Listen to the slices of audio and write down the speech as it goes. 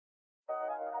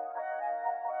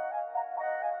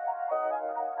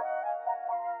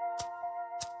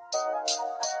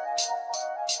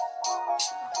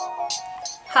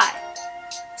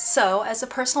So, as a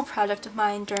personal project of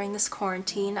mine during this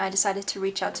quarantine, I decided to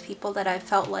reach out to people that I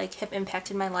felt like have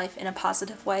impacted my life in a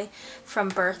positive way from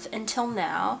birth until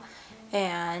now.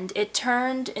 And it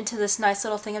turned into this nice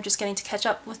little thing of just getting to catch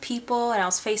up with people, and I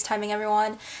was FaceTiming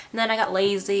everyone, and then I got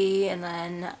lazy, and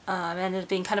then it ended up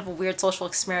being kind of a weird social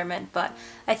experiment, but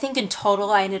I think in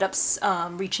total I ended up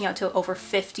reaching out to over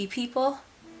 50 people,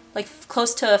 like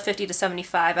close to 50 to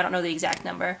 75, I don't know the exact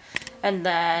number, and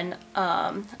then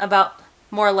about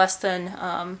more or less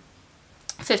than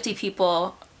 50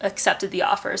 people accepted the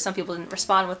offer. Some people didn't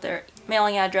respond with their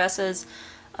mailing addresses.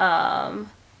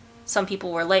 Some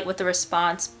people were late with the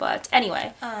response, but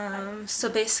anyway. So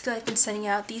basically I've been sending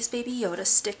out these Baby Yoda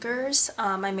stickers.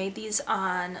 I made these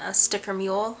on a Sticker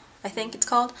Mule, I think it's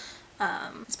called.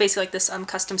 It's basically like this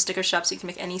custom sticker shop, so you can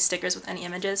make any stickers with any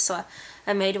images. So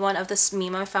I made one of this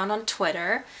meme I found on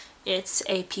Twitter. It's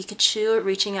a Pikachu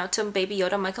reaching out to Baby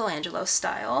Yoda Michelangelo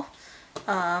style.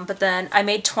 But then I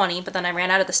made 20, but then I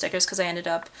ran out of the stickers because I ended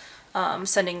up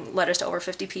sending letters to over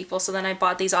 50 people. So then I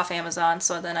bought these off Amazon,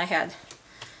 so then I had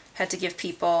to give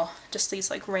people just these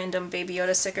like random Baby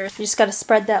Yoda stickers. You just gotta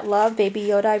spread that love. Baby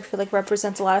Yoda, I feel like,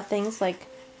 represents a lot of things like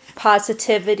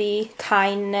positivity,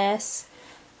 kindness,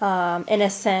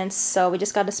 innocence, so we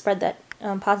just gotta spread that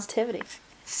positivity.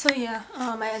 So yeah,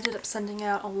 I ended up sending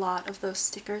out a lot of those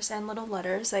stickers and little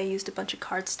letters. I used a bunch of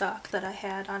cardstock that I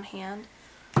had on hand.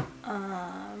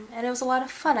 And it was a lot of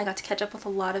fun. I got to catch up with a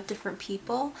lot of different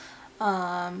people,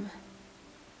 and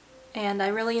I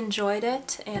really enjoyed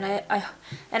it, and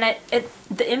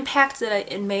the impact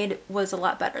that it made was a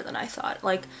lot better than I thought.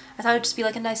 Like, I thought it'd just be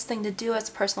like a nice thing to do as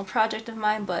a personal project of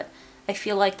mine, but I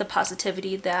feel like the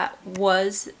positivity that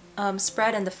was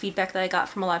spread and the feedback that I got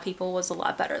from a lot of people was a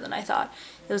lot better than I thought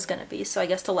it was gonna be. So I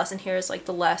guess the lesson here is like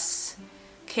the less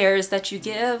cares that you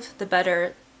give, the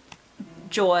better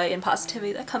joy and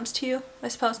positivity that comes to you, I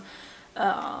suppose.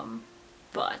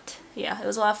 But yeah, it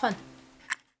was a lot of fun.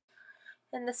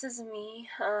 And this is me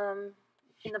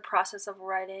in the process of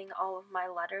writing all of my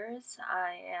letters.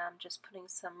 I am just putting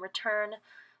some return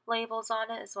labels on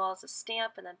it as well as a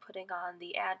stamp, and then putting on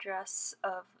the address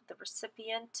of the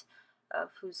recipient of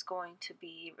who's going to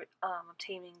be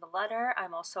obtaining the letter.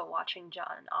 I'm also watching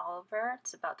John and Oliver.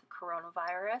 It's about the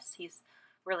coronavirus. He's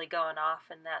really going off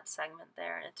in that segment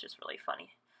there, and it's just really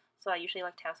funny. So I usually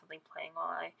like to have something playing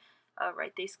while I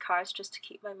write these cards just to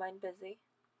keep my mind busy.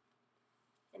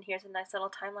 And here's a nice little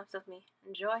time lapse of me.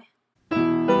 Enjoy!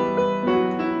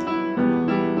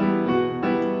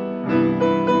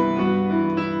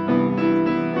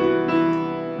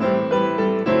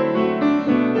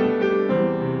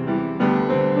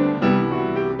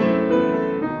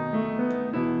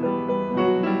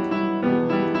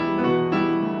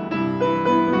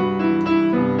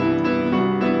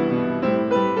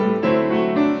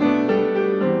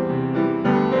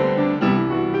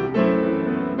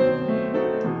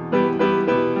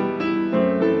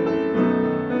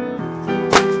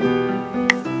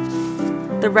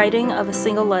 The writing of a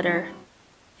single letter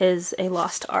is a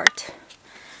lost art.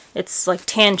 It's like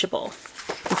tangible.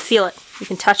 You can feel it, you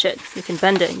can touch it, you can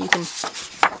bend it, you can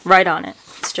write on it.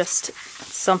 It's just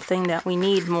something that we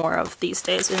need more of these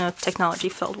days in a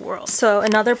technology-filled world. So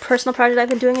another personal project I've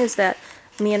been doing is that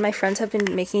me and my friends have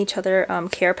been making each other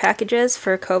care packages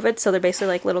for COVID. So they're basically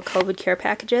like little COVID care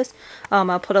packages.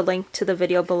 I'll put a link to the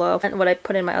video below and what I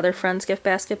put in my other friend's gift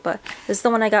basket, but this is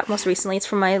the one I got most recently. It's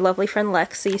from my lovely friend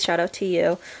Lexi. Shout out to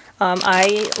you.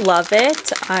 I love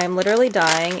it. I'm literally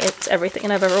dying. It's everything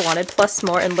I've ever wanted plus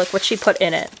more, and look what she put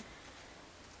in it.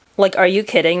 Like, are you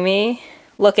kidding me?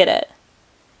 Look at it.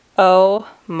 Oh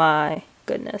my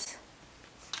goodness.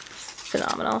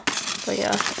 Phenomenal. But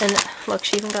yeah, and look,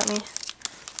 she even got me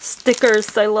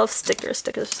stickers. I love stickers.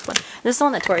 Stickers is fun. This is the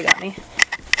one that Tori got me.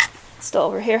 Still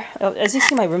over here. Oh, as you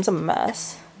see, my room's a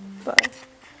mess, but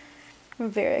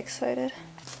I'm very excited.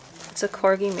 It's a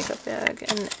corgi makeup bag,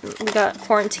 and we got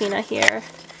Quarantina here.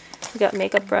 We got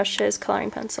makeup brushes, coloring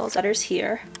pencils, letters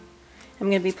here. I'm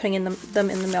going to be putting them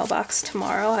in the mailbox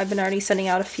tomorrow. I've been already sending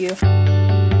out a few.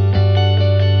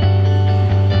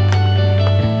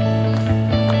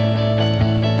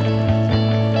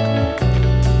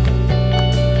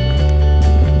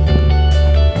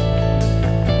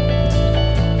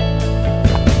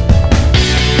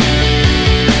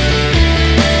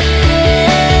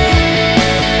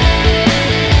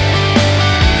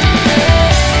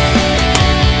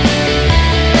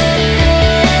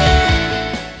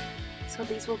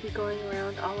 Will be going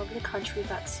around all over the country. We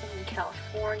got some in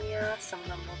California, some of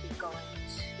them will be going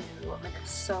to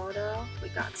Minnesota, we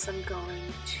got some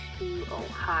going to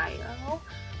Ohio,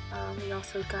 We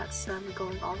also got some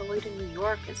going all the way to New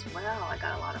York as well. I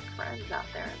got a lot of friends out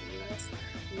there in the US.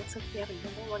 And looks like we have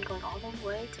another one going all the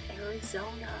way to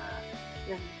Arizona.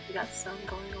 And then we got some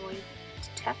going all the way to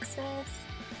Texas.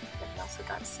 And we also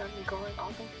got some going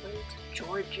all the way to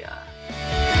Georgia.